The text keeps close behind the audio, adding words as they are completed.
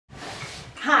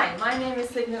My name is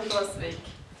Signhild Brosvik.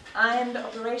 I am the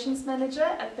operations manager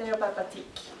at Batik.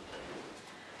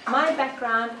 My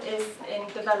background is in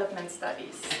development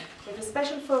studies, with a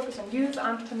special focus on youth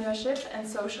entrepreneurship and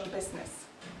social business.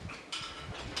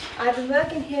 I've been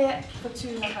working here for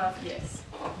 2.5 years.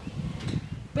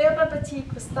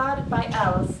 Batik was started by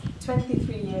Els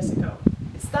 23 years ago.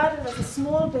 It started as a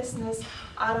small business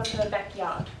out of her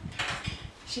backyard.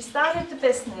 She started the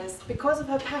business because of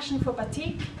her passion for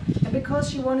batik and because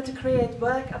she wanted to create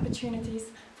work opportunities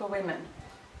for women.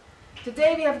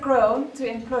 Today we have grown to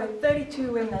employ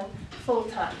 32 women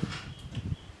full-time.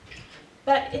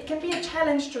 But it can be a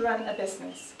challenge to run a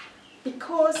business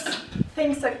because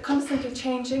things are constantly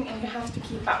changing and you have to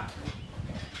keep up.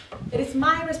 It is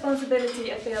my responsibility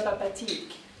at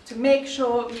Batik to make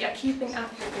sure we are keeping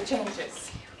up with the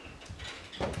changes.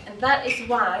 And that is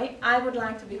why I would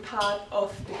like to be part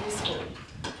of the school.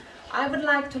 I would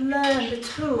like to learn the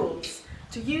tools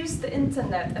to use the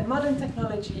internet and modern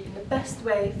technology in the best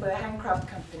way for a handcraft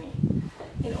company,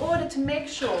 in order to make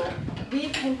sure we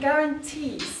can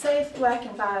guarantee safe work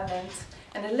environments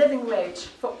and a living wage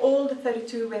for all the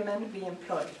 32 women we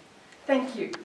employ. Thank you.